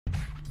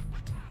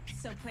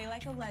So play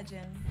like a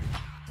legend.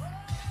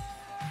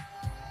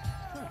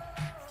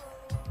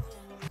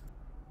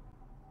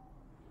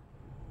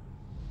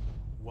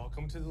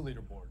 Welcome to the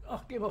leaderboard.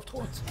 Ach, geh auf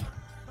Thron.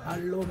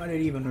 Hallo meine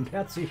Lieben und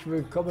herzlich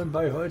willkommen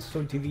bei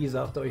HollstoneTV,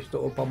 sagt euch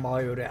der Opa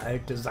Mario, der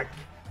alte Sack.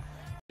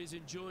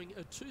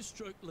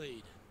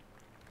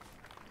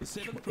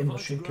 Immer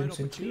schön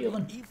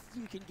konzentrieren.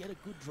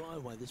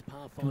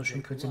 Immer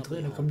schön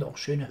konzentrieren, dann kommt auch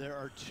schöne. There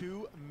are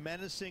two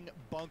menacing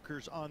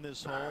bunkers on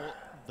this hole.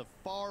 The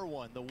far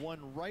one, the one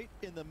right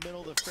in the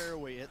middle of the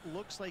fairway, it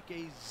looks like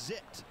a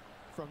zit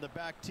from the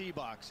back tee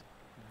box.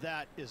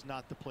 That is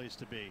not the place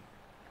to be.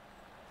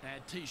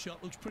 That tee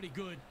shot looks pretty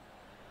good.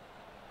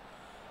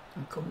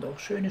 Dann kommen auch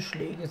schöne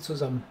Schläge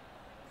zusammen,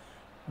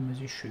 wenn man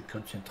sich schön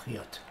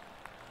konzentriert.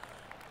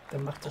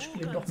 Dann macht das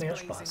Spiel noch mehr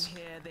Spaß.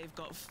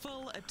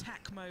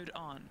 Attack Mode,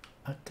 aha.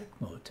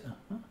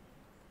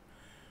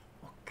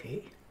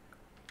 Okay.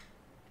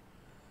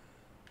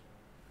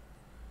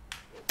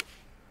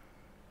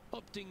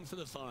 Opting for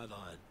the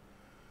 5-iron.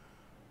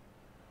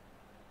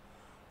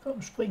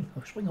 Komm,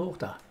 spring hoch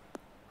da.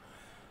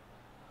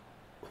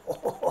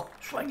 Oh,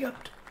 Schwein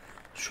gehabt.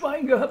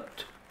 Schwein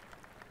gehabt.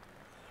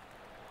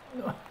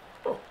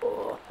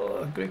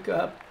 Glück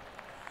gehabt.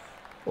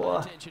 Boah.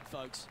 Attention,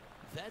 folks.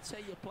 That's how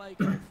you play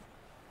golf.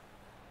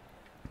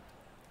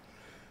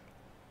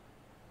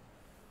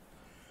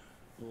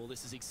 Oh,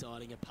 this is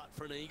exciting. A putt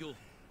for an eagle.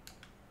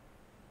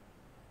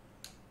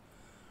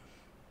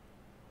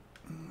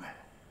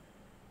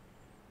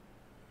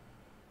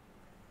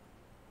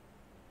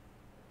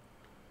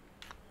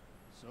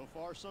 So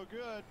far, so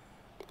good.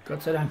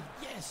 Gott sei Dank.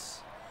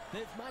 Yes,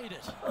 they've made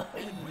it.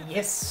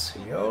 Yes,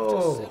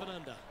 yo. 7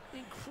 under.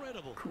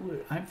 Incredible. Cool,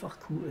 einfach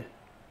cool.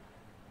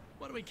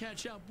 What do we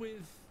catch up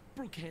with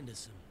Brooke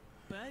Henderson?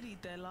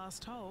 Birdied their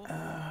last hole.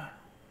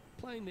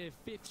 Playing their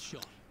 5th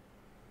shot.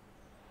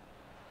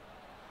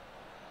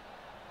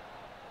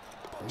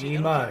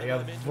 Prima,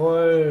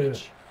 jawohl.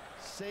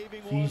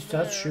 Wie ist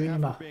das schön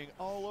gemacht?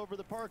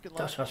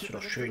 Das hast du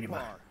doch schön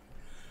gemacht.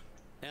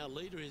 Our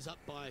leader is up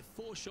by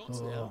 4 shots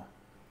now.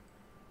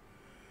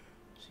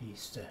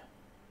 Siehste.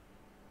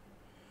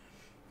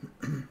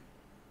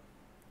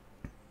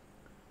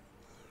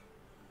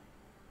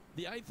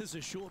 The 8th is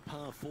a short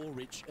par 4,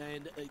 Rich,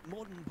 and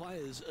modern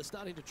players are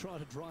starting to try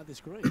to drive this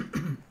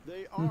green.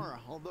 They are,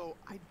 although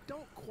I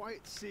don't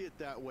quite see it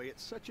that way.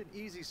 It's such an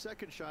easy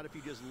second shot if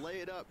you just lay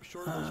it up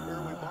short of those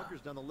fairway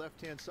bunkers down the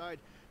left-hand side.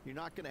 You're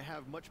not going to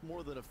have much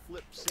more than a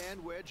flip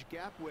sand wedge,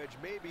 gap wedge,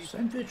 maybe, to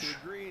a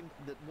green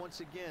that once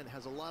again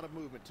has a lot of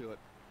movement to it.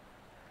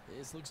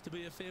 This looks to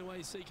be a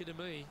fairway seeker to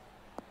me.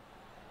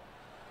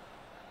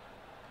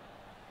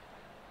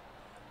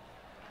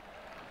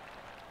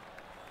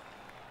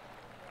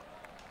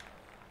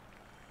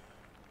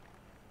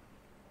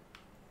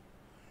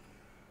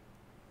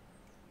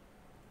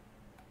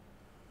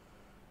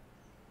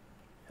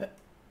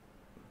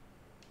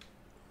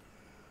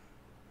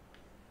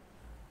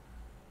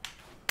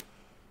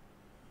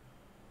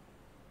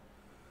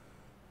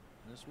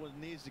 This one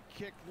needs to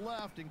kick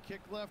left and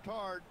kick left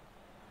hard.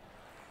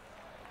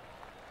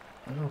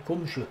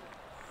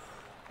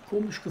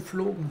 Komisch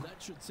geflogen.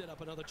 That should set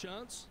up another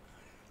chance.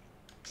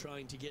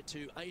 Trying to get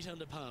to 8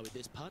 under par with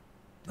this putt.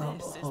 Aber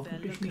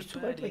hoffentlich nicht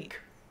zu weit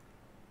weg.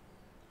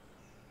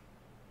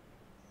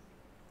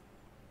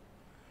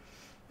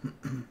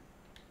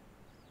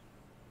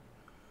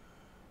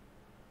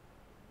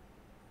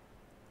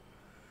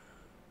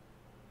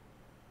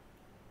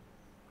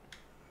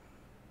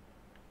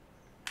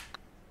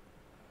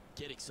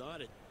 Get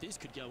excited. This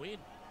could go in.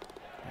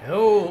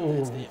 Jo.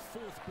 That's their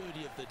 4th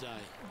birdie of the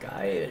day.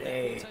 Geil,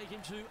 ey. Take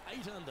him to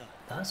 8 under.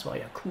 Das war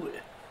ja cool.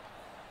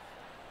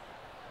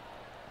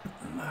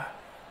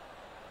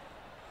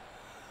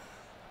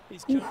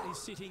 He's currently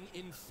sitting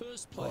in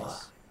 1st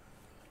place.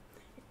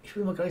 Ich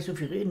will mal gar nicht so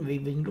viel reden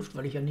wegen Luft,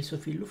 weil ich ja nicht so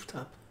viel Luft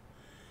habe.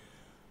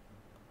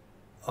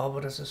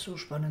 Aber das ist so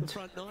spannend.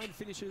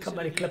 Ich kann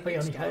meine Klappe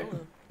ja nicht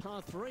halten.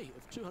 Par 3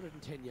 of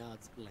 210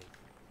 yards length.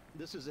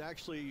 This is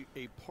actually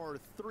a par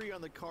 3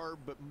 on the card,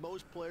 but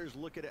most players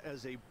look at it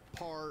as a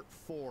par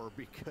 4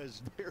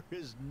 because there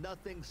is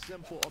nothing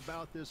simple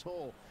about this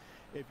hole.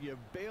 If you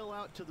bail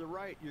out to the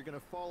right, you're going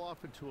to fall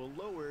off into a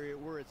low area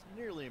where it's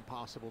nearly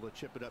impossible to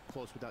chip it up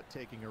close without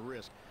taking a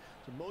risk.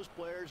 So most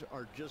players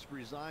are just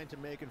resigned to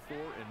making 4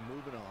 and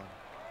moving on.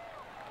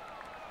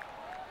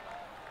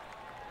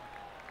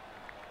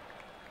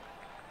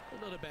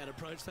 Well, not a bad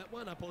approach, that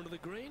one, up onto the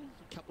green.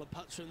 A couple of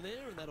putts from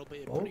there, and that'll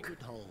be a pretty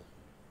good hole.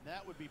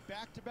 That would be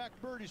back-to-back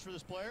birdies for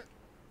this player.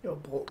 Ja,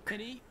 Brock.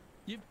 Penny,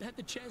 you've had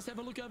the chance to have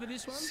a look over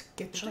this one?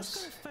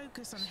 Sketchers.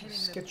 Focus on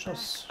hitting the back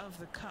of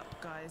the cup,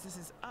 guys. This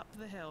is up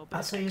the hill.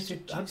 Hast du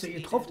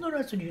getroffen oder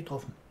hast du nicht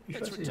getroffen? Ich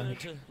weiß es ja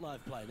nicht.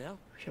 Live play now.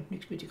 Ich habe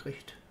nichts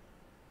mitgekriegt.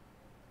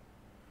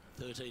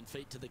 13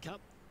 feet to the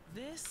cup.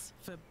 This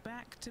for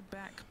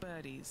back-to-back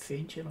birdies.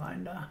 Fähnchen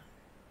rein da.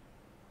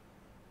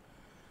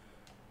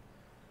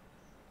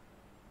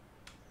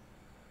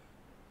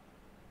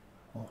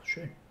 Oh,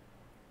 schön.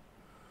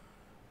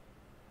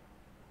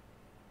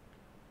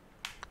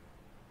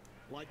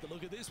 Like the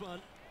look of this one.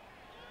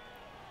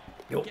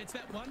 Jo. Gets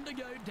that one to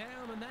go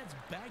down, and that's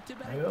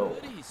back-to-back Jo.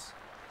 birdies.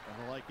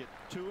 I like it.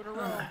 2 in a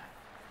row.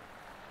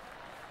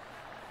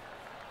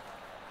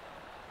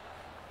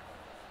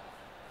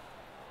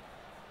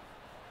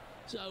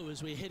 So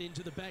as we head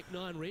into the back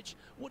 9, Rich,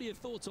 what are your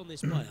thoughts on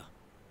this player?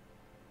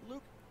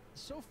 Luke,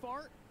 so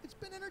far, it's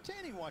been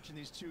entertaining watching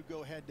these two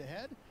go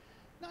head-to-head.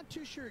 Not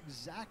too sure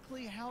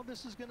exactly how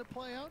this is going to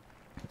play out.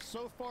 But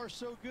so far,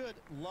 so good.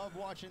 Love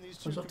watching these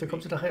two. Pass auf, der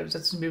kommt nachher,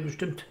 setzen mir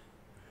bestimmt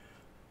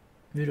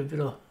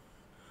wieder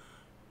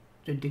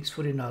den Dings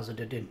vor die Nase,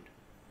 der den.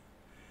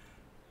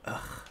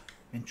 Ach,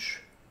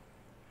 Mensch.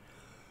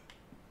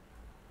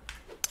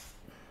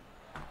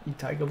 Die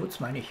Tiger Woods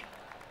meine ich.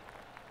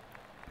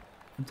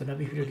 Und dann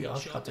habe ich wieder die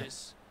Arschkarte.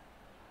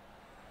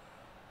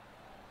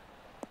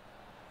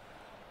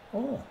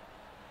 Oh.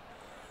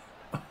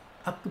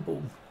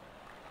 Abgebogen.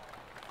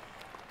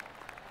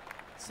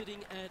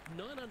 Sitting at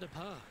 9 under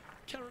par,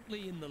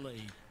 currently in the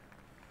lead.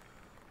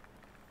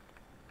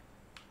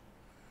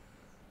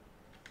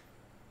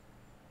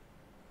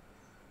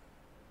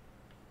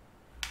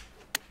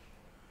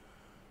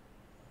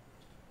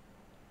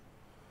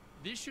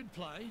 This should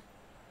play.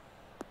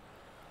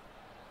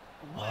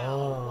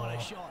 Wow, what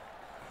a shot.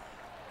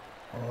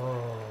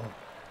 Oh.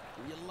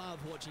 You love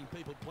watching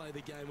people play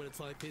the game when it's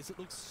like this. It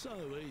looks so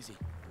easy.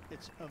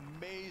 It's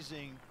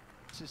amazing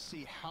to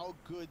see how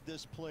good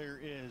this player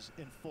is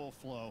in full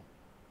flow.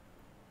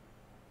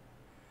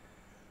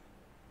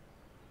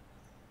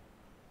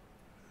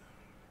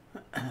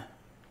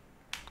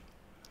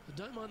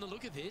 Don't mind the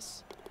look of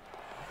this.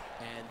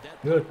 And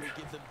that Good. will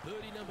give them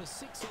birdie number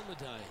 6 on the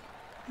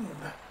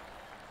day.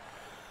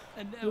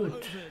 And now Good. over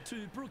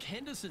to Brooke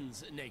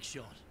Henderson's next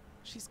shot.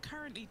 She's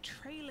currently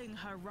trailing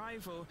her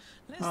rival.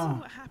 Let's Ah. see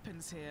what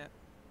happens here.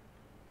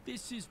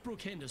 This is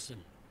Brooke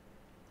Henderson.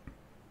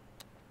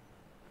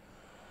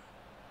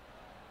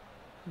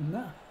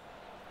 Na.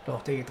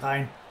 Doch, der geht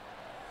rein.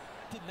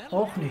 Didn't that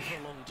Auch look good nicht. for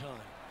a long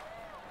time?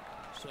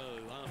 So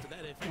after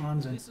that effort,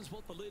 Wahnsinn. this is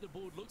what the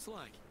leaderboard looks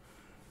like.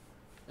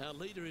 Our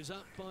leader is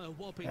up by a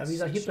whopping Ja, wie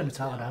gesagt, 6 gib mir eine shots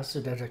Zahre, now. da hast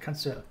du, da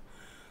kannst du,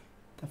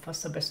 da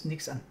fasst am besten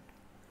nichts an.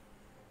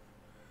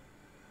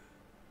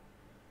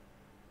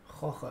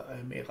 Jorge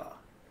Almera.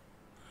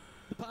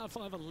 The par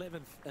 5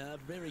 11th,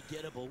 very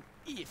gettable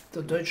if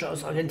Der Deutsche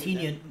aus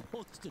Argentinien.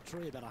 monster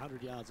tree about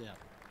 100 yards out.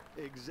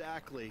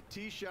 Exactly.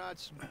 Tee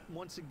shots,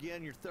 once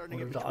again, you're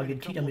starting Oder at der between a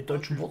Argentinier couple mit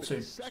deutschen bunkers, but Wurzeln.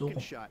 the So second rum.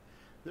 shot,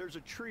 there's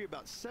a tree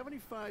about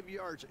 75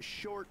 yards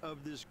short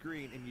of this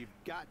green, and you've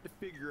got to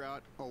figure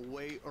out a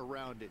way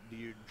around it. Do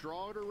you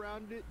draw it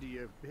around it? Do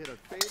you hit a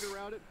fade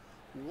around it?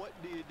 What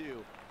do you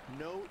do?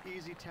 No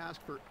easy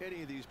task for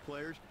any of these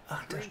players.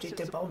 Ach, da Green steht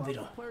sits der Baum above the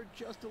wieder. player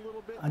just a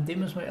little bit. An dem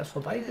müssen wir erst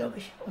vorbei, glaube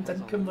ich. Und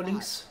dann können wir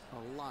links. A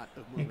lot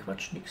of Ne, movement.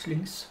 Quatsch, nix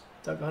links.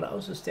 Da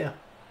geradeaus ist der.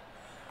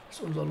 Das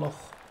ist unser Loch.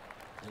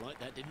 You like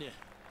that, didn't you?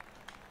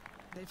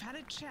 They've had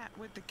a chat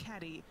with the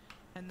caddy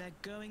and they're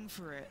going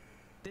for it.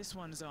 This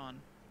one's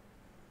on.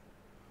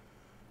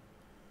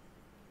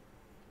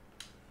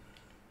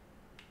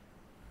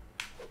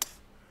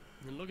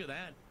 And look at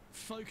that.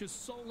 Focus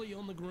solely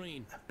on the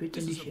green. Bitte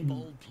This is nicht a in,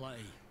 bold play.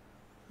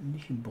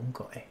 nicht im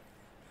Bunker, ey.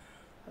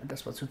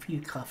 Das war zu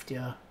viel Kraft,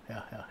 ja.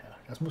 Ja.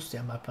 Das musste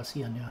ja mal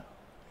passieren, ja.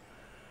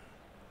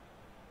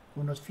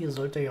 104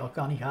 sollte er ja auch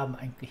gar nicht haben,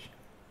 eigentlich.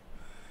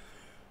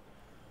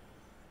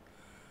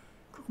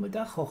 Guck mal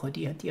da, Jorge,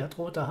 die hat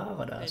rote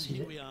Haare, da And ist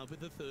here sie. we are with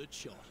the third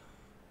shot.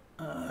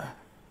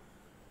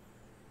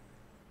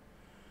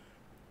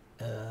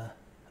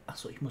 Ach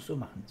so, ich muss so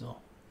machen, so.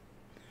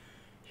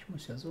 Ich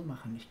muss ja so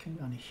machen, ich kann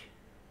gar nicht.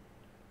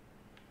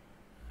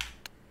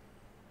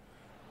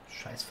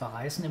 Scheiß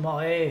verreißen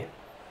immer, ey.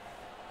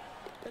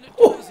 And it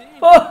Oh, goes in.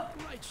 oh.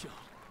 Great shot.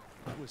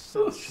 That was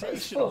Oh,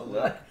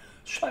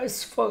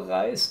 Scheiß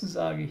verreißen,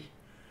 sage ich.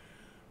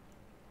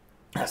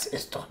 Das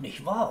ist doch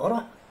nicht wahr,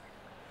 oder?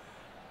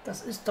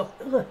 Das ist doch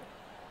irre.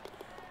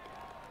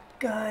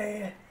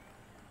 Geil.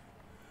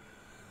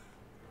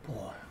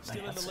 Boah, mein Still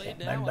in Herz, the ey. lead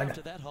now Meine,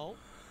 after that hole.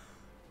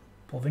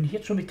 boah, wenn ich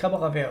jetzt schon mit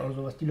Kamera wäre oder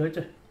sowas, die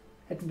Leute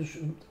hätten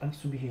bestimmt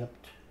Angst um mich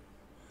gehabt.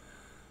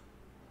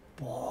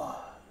 Boah.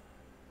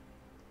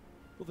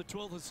 Well, the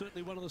 12th is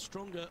certainly one of the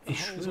stronger Ich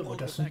holes schwöre, along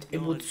das the sind back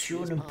nine.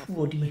 Emotionen Here's par pur,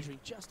 four, die measuring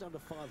just under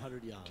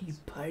 500 yards. Die You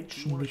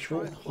peitschen want to mich try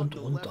and hoch hug und the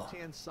runter.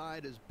 left-hand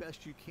side as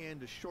best you can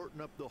to shorten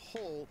up the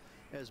hole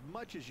as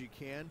much as you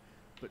can,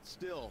 but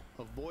still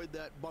avoid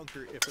that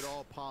bunker if at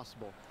all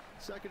possible.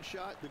 Second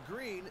shot, the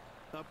green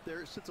up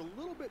there sits a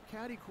little bit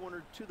caddy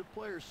cornered to the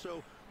players,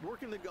 so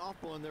working the golf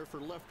ball in there for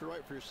left to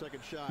right for your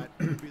second shot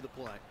would be the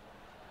play.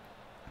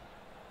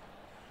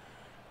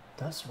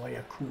 Das war ja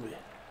cool.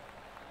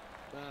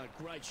 Ah,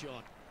 great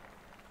shot.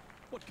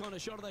 What kind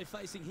of shot are they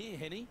facing here,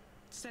 Henny?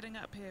 Setting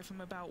up here from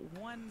about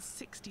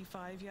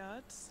 165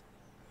 yards.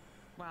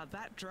 Wow,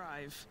 that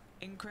drive.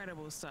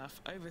 Incredible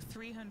stuff. Over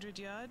 300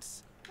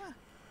 yards.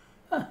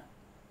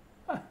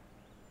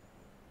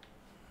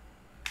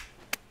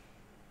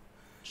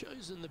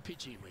 Chosen the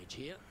pitching wedge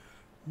here.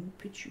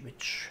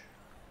 Pitchwitch.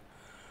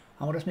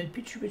 Haben wir das mit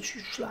Pitchwitch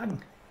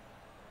geschlagen?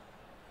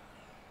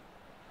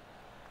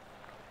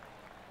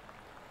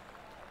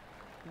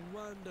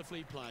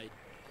 Wonderfully played.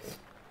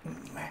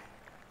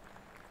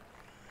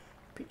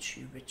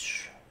 Pitchy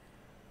Witch.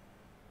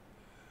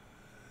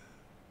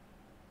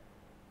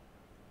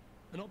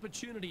 An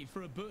opportunity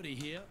for a birdie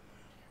here.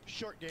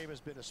 Short game has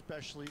been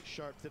especially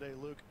sharp today,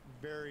 Luke.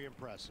 Very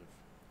impressive.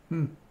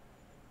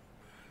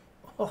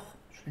 Oh,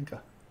 Schenker.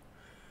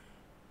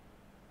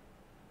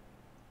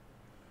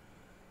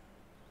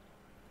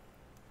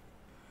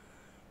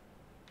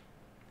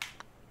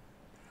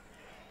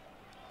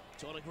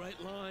 It's on a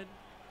great line.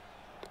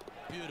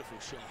 Beautiful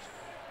shot.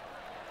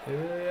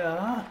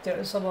 Ja, der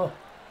ist aber...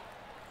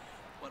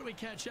 What do we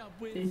catch up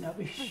with? Den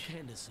habe ich Rick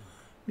Henderson.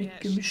 mit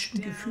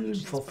gemischten Gefühlen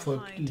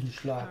verfolgt, diesen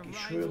Schlag. Ich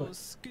schwöre.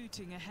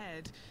 Scooting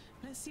ahead.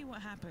 Let's see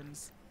what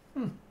happens.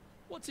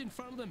 What's in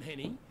front of them,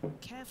 Henny?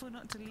 Careful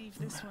not to leave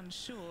this one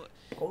short.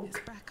 Oh. It's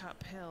back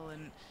uphill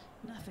and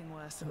nothing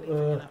worse than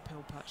leaving an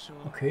uphill putt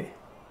short. Okay.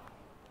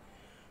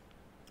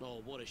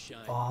 Oh, what a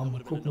shame. Arm,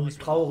 guck mal, wie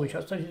traurig.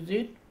 Hast du das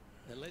gesehen?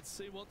 And let's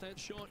see what that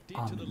shot did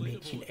to Arme the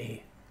Mädchen, leaderboard.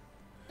 ey.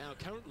 Our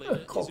current leader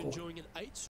is Kroko. enjoying an 8